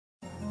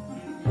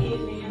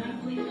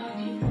Everybody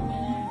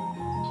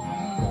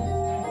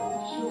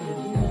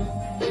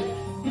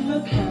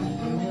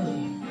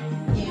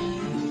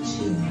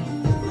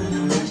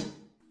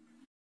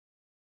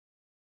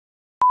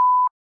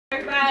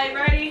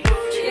ready?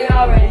 Yeah,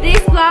 already.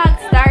 This vlog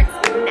starts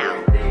now.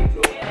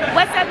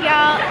 What's up,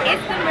 y'all?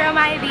 It's the real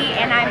Maya B,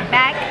 and I'm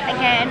back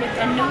again with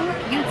a new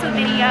YouTube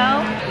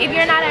video. If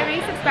you're not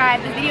already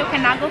subscribed, this video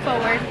cannot go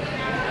forward.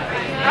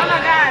 Oh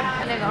my God.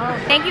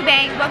 Thank you,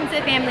 babe. Welcome to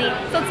the family.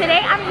 So today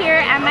I'm here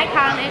at my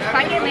college,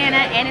 Clark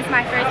Atlanta, and it's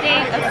my first day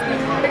of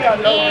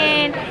school.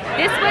 And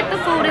this is what the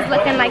food is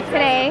looking like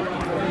today.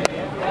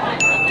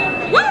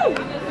 Woo!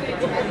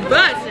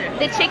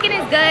 The chicken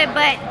is good,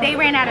 but they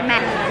ran out of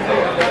mashed.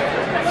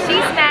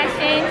 She's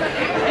smashing,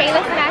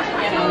 Kayla's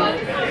smashing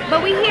too.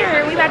 But we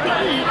here, we about to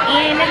eat,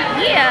 and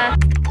yeah.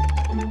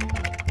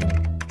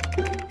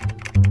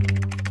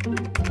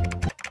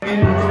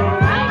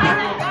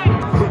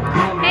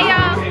 Hey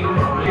y'all,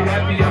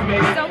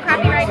 don't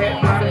copyright me.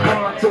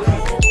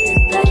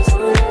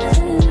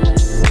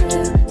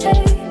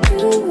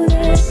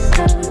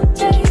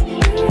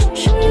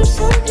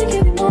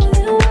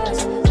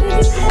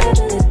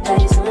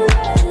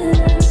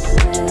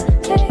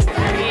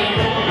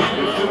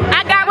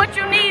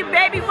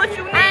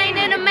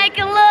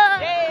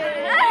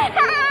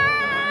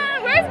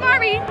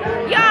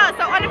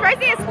 First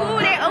day of school,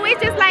 they always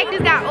just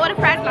got all the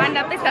fries lined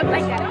up and stuff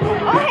like that.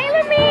 Oh, hey,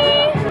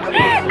 Lamie.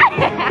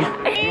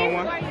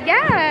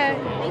 Yeah.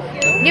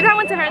 Give that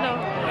one to her though.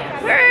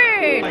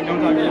 Word.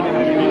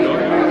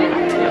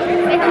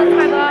 Say hello to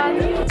my vlog.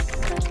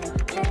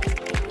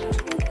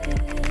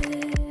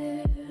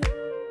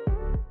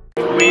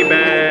 We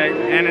back,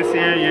 and it's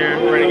here.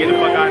 We're gonna get the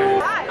fuck out of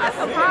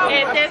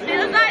here. If this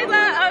feels like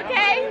love,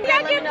 okay? We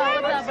gotta get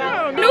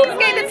one. Noobs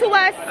gave it to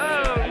us.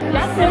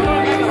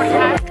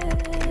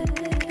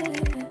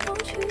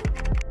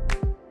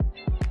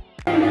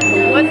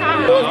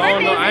 I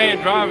don't know, I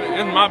ain't driving.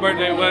 It's my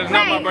birthday. Well, it's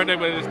not my birthday,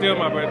 but it's still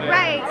my birthday.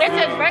 Right. It's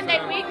his birthday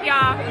week,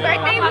 y'all.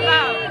 Birthday week.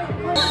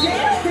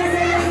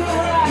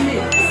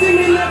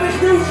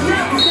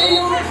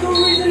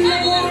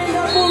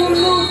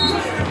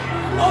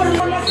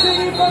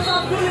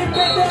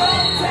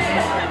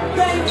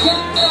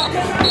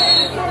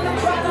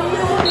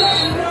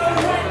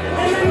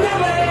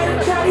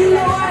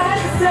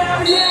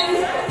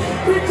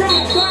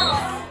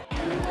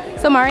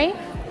 So Mari,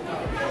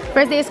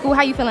 first day of school,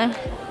 how you feeling?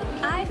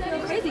 I feel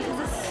crazy because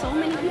there's so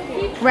many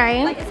people.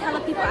 Right. Like it's hella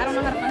people. I don't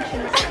know how to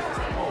function.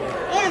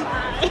 Am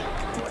I?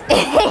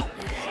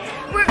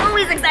 We're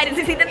always excited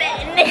to see the men.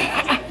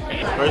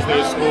 First day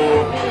of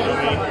school,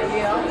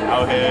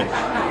 out here,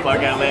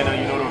 Clark Atlanta,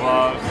 you know the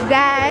vibes.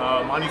 That.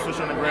 Monty Switch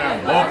on the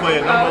ground, ball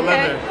player, number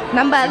 11.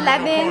 Number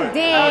 11,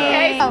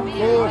 dang.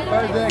 Good,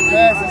 first day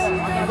classes,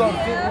 you gonna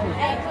get me.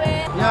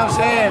 You know what I'm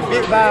saying?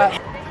 Big vibe.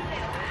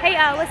 Hey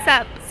y'all, what's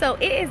up? So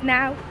it is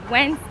now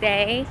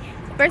Wednesday.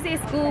 First day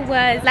of school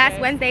was last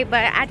Wednesday,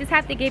 but I just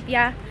have to give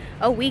y'all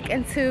a week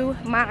into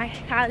my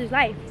college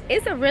life.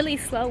 It's a really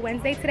slow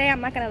Wednesday today,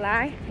 I'm not gonna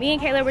lie. Me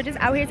and Kayla, we're just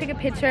out here taking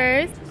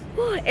pictures.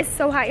 Whew, it's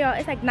so hot, y'all.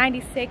 It's like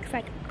 96,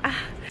 like,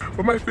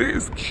 But my face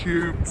is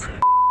cute.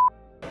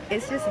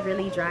 It's just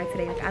really dry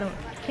today. Like,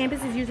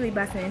 campus is usually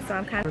busting, so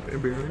I'm kind of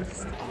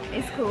Embarrassed.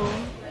 It's cool.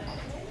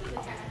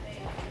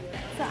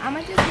 So I'm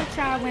gonna just hit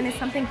y'all when it's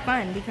something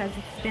fun because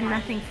it's been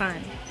nothing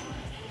fun.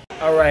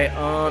 All right,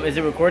 is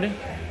it recording?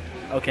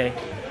 Okay.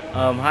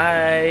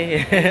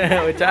 Hi.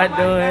 What y'all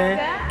doing?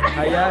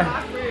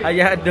 How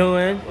y'all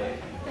doing?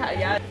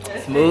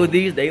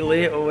 Smoothies, they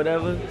lit or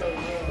whatever.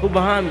 Who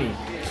behind me?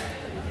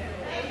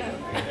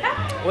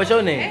 What's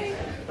your name?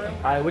 All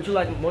right, what you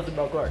like most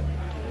about Clark?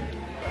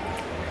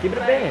 Keep it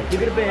a band.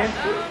 Keep it a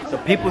band. The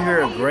people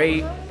here are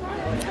great.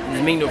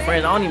 Just meeting new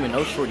friends. I don't even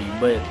know Shorty,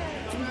 but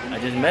I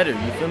just met her.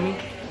 You feel me?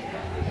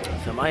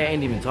 So Maya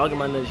ain't even talking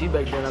about nothing. She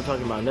back there not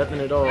talking about nothing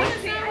at all.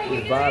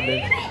 Just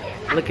vibing.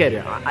 Look at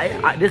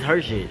her. This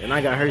her shit, and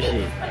I got her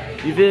shit.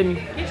 You feel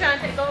me? You trying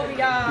to take over,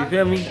 y'all? You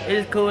feel me?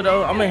 It's cool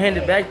though. I'm gonna hand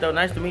it back though.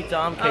 Nice to meet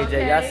y'all. I'm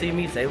KJ. Y'all see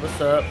me? Say what's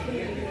up,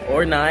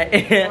 or not.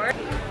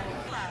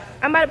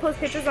 I'm about to post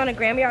pictures on the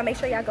gram. Y'all make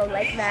sure y'all go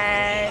like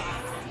that.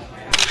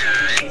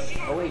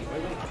 Oh wait.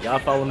 Y'all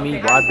follow me,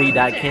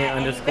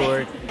 YB.Ken_.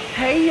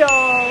 Hey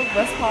y'all,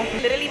 what's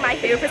poppin'? Literally my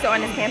favorite person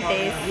on this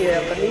campus.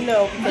 Yeah, but you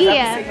know,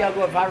 yeah. y'all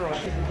go viral.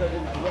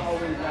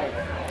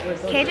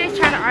 KJ's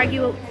trying to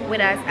argue with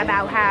us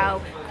about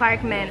how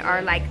Clark men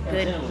are like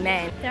good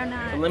men. They're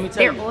not. Let me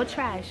tell you. They're all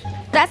trash.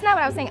 That's not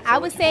what I was saying. I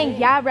was saying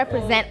y'all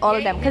represent all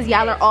of them because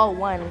y'all are all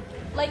one.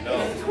 Like,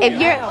 If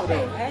you're,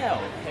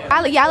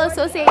 y'all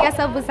associate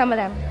yourself with some of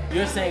them.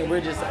 You're saying we're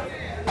just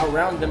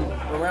around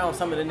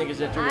some of the niggas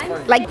that you're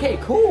referring to. Like, okay,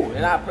 cool,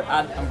 and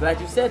I'm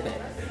glad you said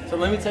that. So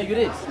let me tell you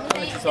this.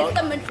 it's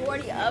the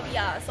majority of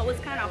y'all, so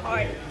it's kind of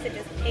hard to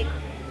just pick.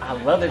 I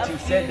love that you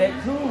said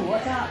that too.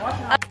 Watch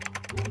out.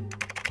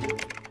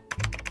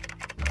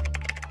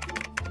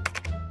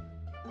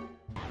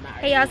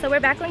 Hey y'all, so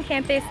we're back on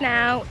campus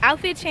now.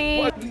 Outfit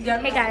change.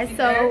 Hey guys,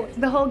 so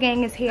the whole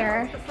gang is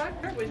here.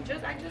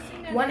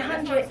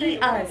 100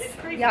 Eat Us.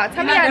 Y'all,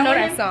 tell me y'all know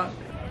that song.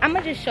 I'm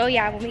gonna just show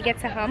y'all when we get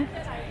to Hump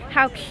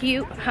how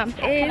cute Hump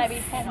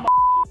is.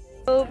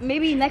 So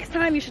maybe next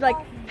time you should like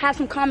have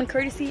some common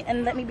courtesy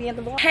and let me be in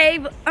the vlog. Hey,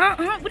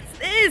 what is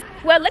this?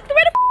 Well, look the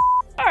way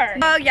the are.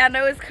 Oh, y'all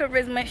know it's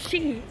Charisma.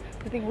 She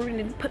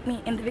really put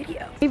me in the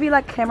video. Maybe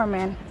like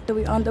cameraman. So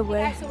we on the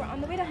way. Okay, so we're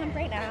on the way to Hump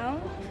right now.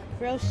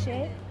 Real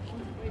shit.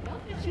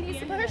 She needs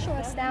to put her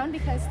shorts down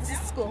because this is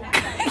school.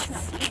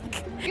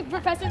 The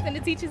professors and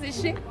the teachers and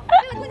shit.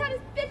 Look how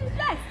this bitch is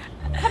dressed.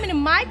 Coming to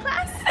my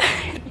class?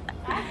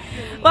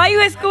 Why you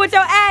in school with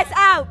your ass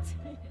out?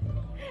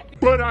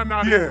 But I'm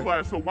not in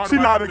class, so why? She's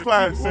not in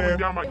class, Sam.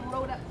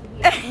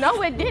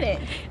 No, it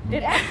didn't.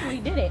 It actually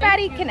didn't.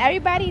 Can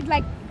everybody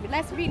like,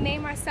 let's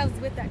rename ourselves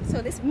with that.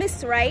 So this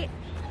Miss Right.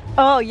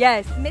 Oh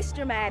yes. Miss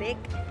Dramatic.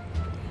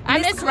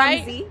 I'm Miss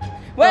Right. Clumsy.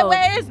 Wait,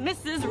 where is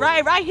Mrs.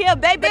 Right? Right here,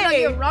 baby. But no,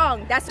 you're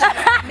wrong. That's what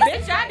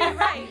Bitch, I be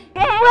right.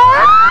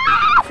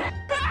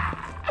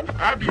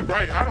 I be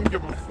right. I don't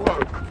give a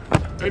fuck.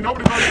 Ain't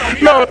nobody gonna tell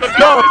me.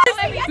 No.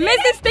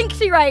 Mrs. Thinks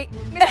she right.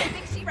 Mrs.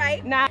 Thinks she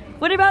right. Nah.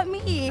 What about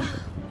me?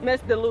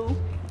 Miss Delou.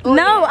 Oh,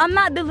 no, yeah. I'm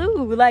not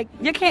Delou. Like,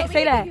 you can't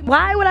say that.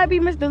 Why would I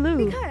be Miss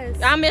Delou?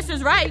 Because I'm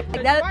Mrs. Right.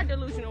 That, you are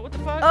delusional. What the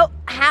fuck? Oh,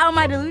 how am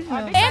I delusional?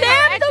 and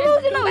I'm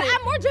delusional. But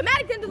I'm more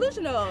dramatic than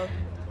delusional.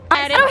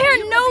 I don't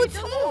hear no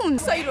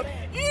tunes. So you don't. No,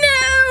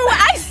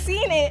 I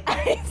seen it.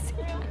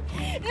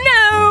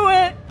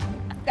 No.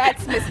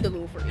 That's Miss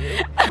Delou for you.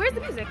 Where's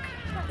the music?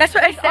 That's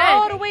what I said.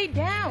 All the way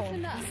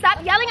down.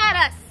 Stop yelling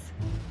at us.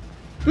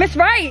 Miss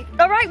Right.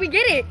 All right, we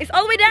get it. It's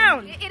all the way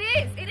down. It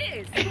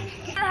is.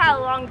 I had a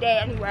long day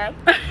anyway.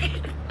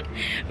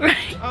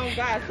 Right. Oh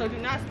God, so do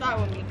not start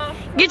with me.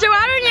 Get your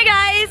water in you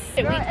guys.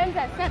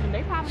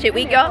 Should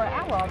we go?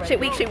 Should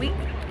we?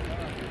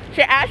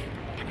 Should Ash?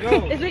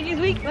 It's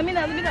weak. Let me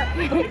know.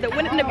 The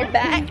wind in your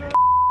back.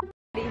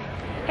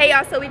 Hey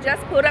y'all, so we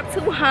just pulled up to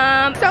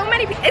Hump.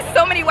 It's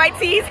so many white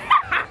tees.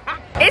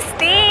 It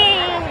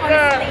stings.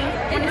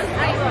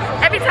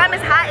 Every time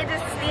it's hot, it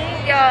just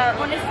stings, y'all.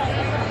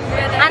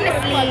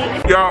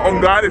 Honestly. Y'all, on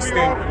God, it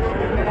stinks.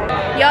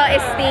 Y'all,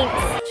 it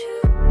stinks.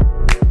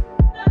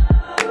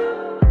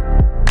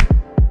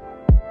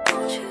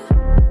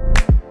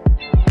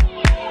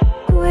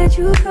 Where'd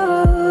you go?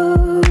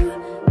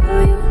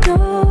 Now you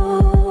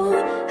know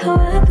how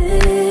I've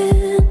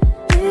been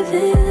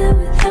living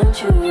without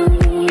you.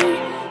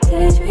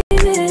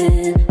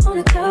 Daydreaming on a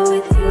cloud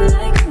with you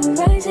like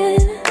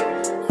horizon.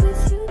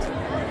 With you.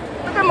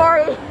 Look at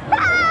Mari.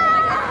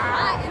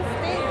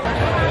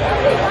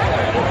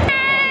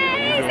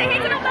 Hey, say hey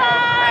to the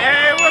vlog.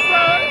 Hey, what's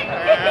up?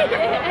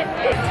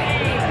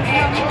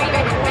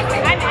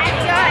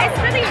 Y'all, it's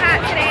really hot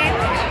today.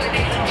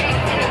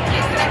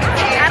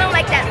 I don't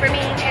like that for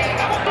me.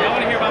 You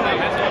want to hear about my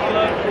mental health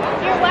club?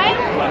 Your what?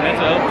 My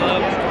mental health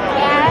club?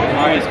 Yeah.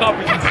 Alright, it's called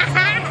It's so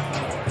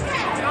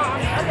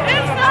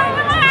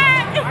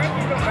hot.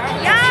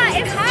 Yeah,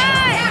 it's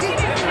hot.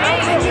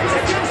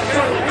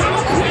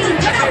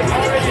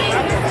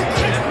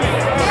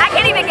 I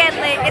can't even get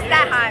lit. It's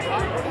that hot.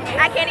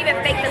 I can't even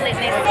fake the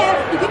litness.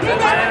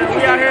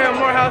 We out here in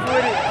Morehouse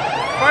with it.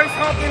 First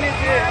hump in this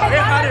shit.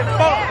 It's hot as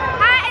fuck.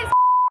 Hot as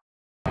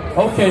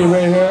Okay,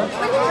 right here.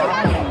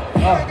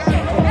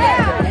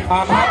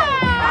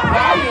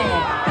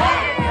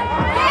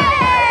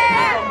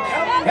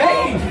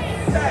 Hey!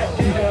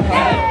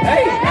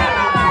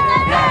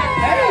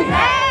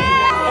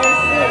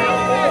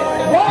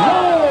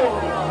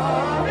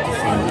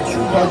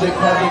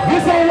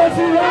 This ain't what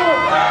you want!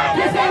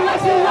 This ain't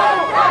what you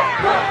want!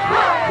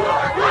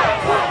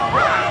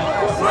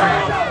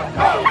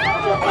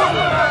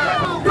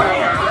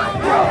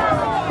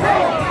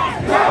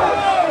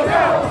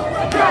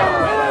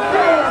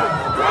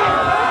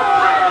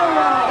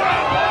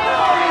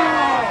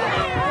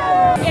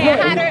 Yeah,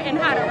 hotter and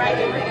hotter right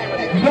here.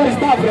 You better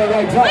stop at that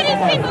right time. Where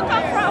these people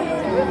come from?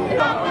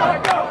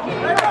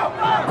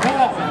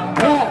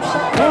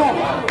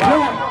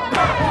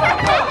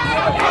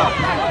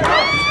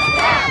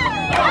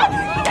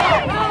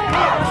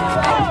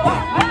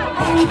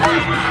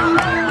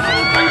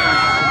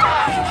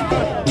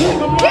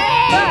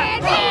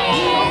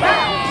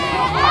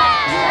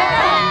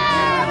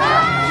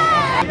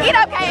 Eat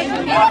up, Kate.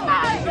 Eat up.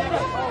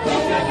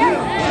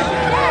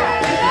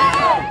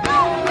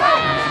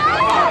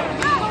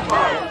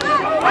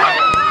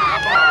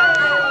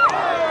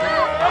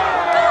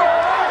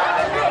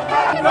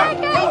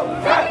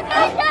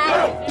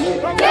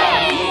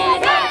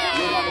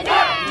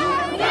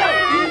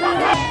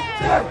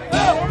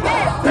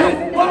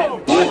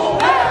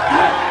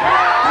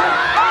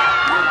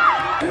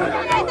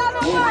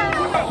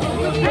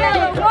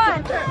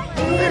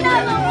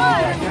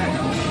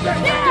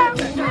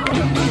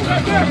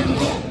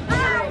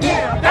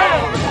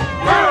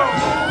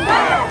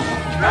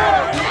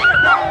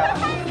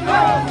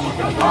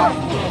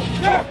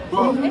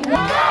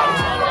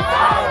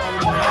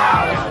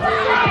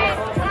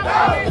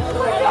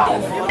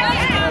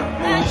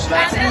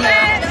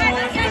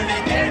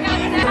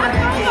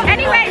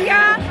 Anyway,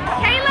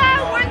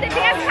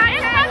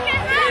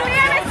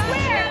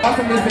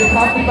 Awesome, this it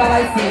cost me by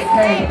like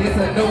 6K. This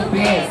a new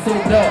Benz,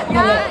 souped up. Pull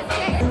up.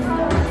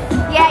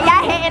 Yeah,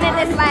 y'all hitting it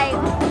this like.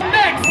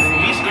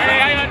 Hey,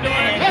 how y'all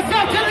doing? Let's go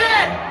to the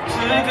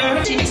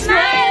next.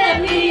 Smile at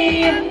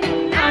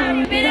me.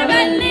 I'm a bit of a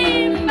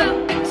limbo.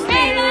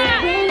 Stay there.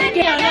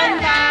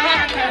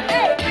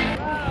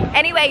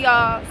 Anyway,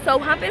 y'all, so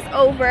hump is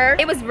over.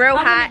 It was real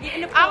hot.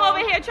 I'm over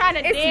here trying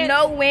to It's dance.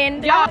 no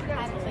wind.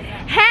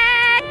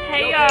 Hey!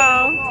 Hey,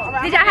 y'all.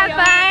 Did y'all have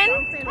fun?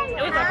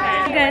 It was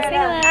okay. You gonna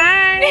sing along?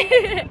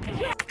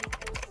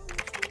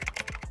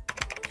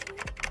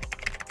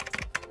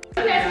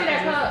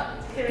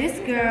 This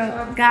girl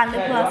got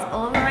lip gloss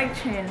all over her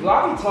chin. Do I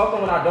be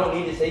talking when I don't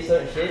need to say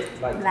certain shit?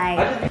 Like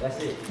that's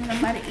it. I'm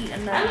about to eat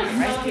another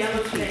Rice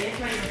Krispie treat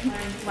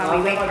while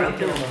we wait for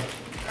Abdul.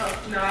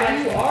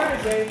 You are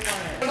the same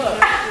friend. Look.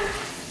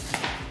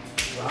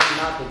 Well, I'm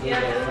not the gay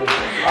friend.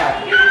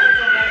 Alright.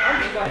 I'm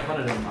just like one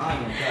of them.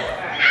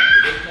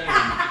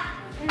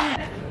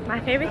 My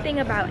favorite thing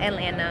about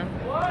Atlanta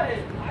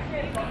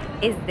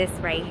is this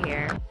right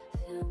here.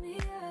 Fill me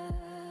up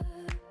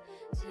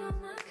till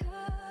my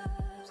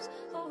cup's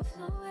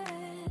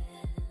overflowing.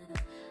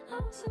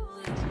 I'm so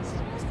anxious.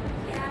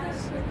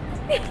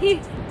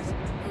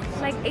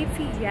 Like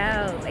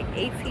ATL, like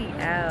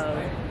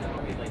ATL.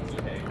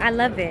 I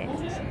love it.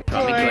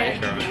 Alright.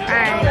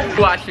 You're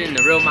watching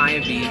The Real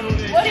Maya V,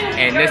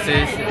 and this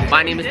is,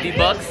 my name is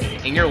D-Bucks,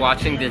 and you're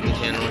watching Disney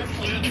Channel.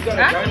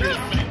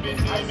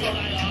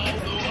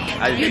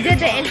 You did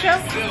the intro?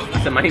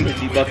 I said my name is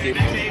D-Bucks.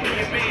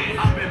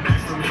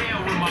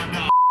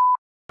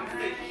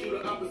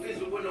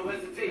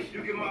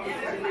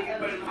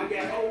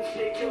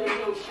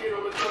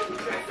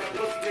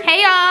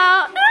 Hey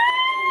y'all!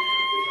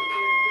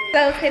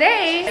 So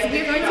today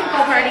we're going to a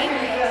pool party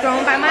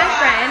thrown by my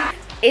friend.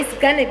 It's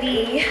gonna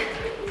be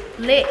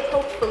lit,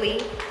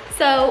 hopefully.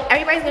 So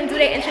everybody's gonna do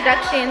their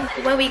introductions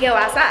when we go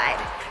outside,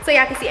 so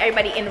y'all can see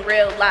everybody in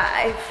real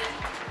life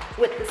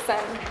with the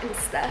sun and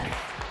stuff.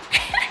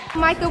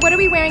 Micah, what are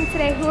we wearing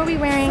today? Who are we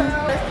wearing? So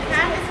this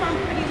hat is from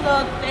Pretty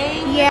Little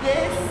Thing. Yeah.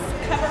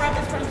 This cover up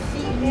is from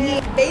Shein.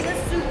 Yeah.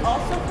 Bathing suit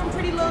also from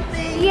Pretty Little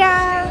Thing.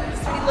 Yeah.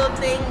 Pretty Little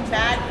Thing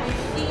bag from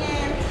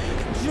Shein.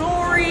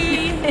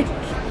 Jewelry.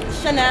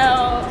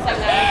 Chanel.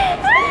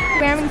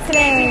 Wearing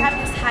today. We have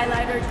this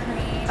highlighter cream.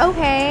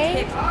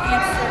 Okay.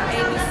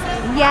 Baby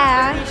suit.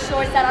 Yeah.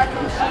 Shorts that are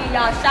from Shein,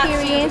 y'all. Shop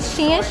Period.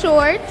 Shein. Shein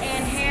shorts.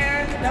 And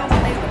hair.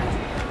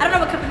 I don't know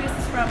what company this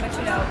is from, but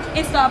you know,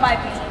 installed by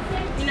me.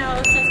 You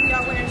know, since we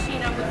are wearing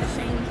Shein, I'm with the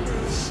Shein crew.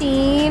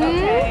 Shein.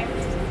 Okay.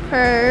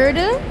 Heard.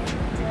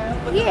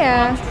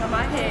 Yeah. On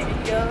my head,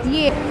 yo.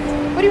 Yeah.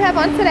 What do you have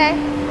on today?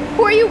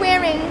 Who are you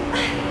wearing?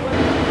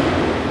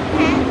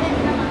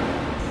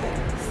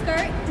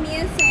 Skirt, me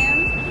and Sam.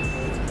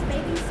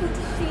 Bathing suit,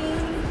 Shein,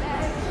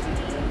 bag,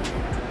 Shein,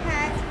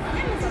 hat,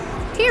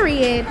 Amazon.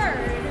 Period.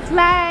 Heard.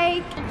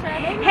 Like,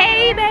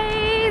 hey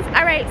babes.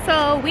 All right,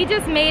 so we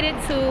just made it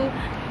to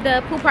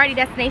the pool party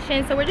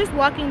destination. So we're just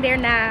walking there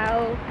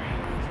now.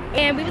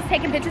 And we was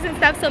taking pictures and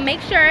stuff. So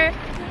make sure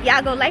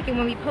y'all go like it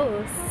when we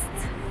post.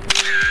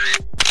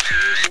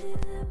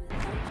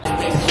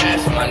 We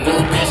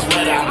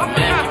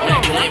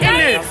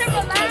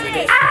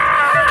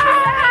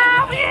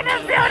in the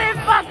building,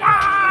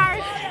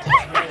 fuckers!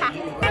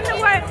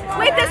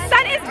 Wait, the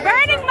sun is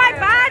burning my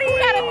body!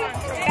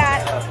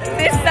 God,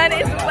 this sun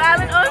is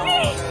wilding on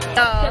me.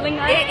 So,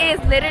 it is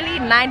literally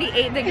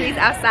 98 degrees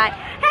outside.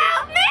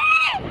 Help me!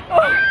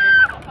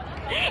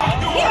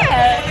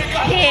 Yeah.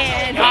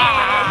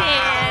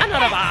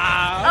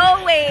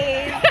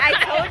 Always. I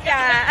told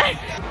y'all.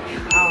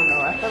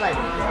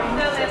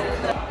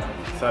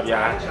 What's up,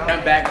 y'all?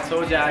 I'm back. I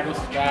told y'all I go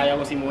subscribe. Y'all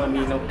gonna see more of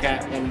me, no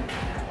cap.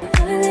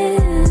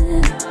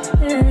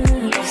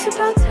 It's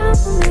about time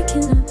for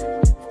making up.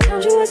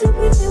 Found you wasn't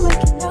with me,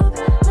 waking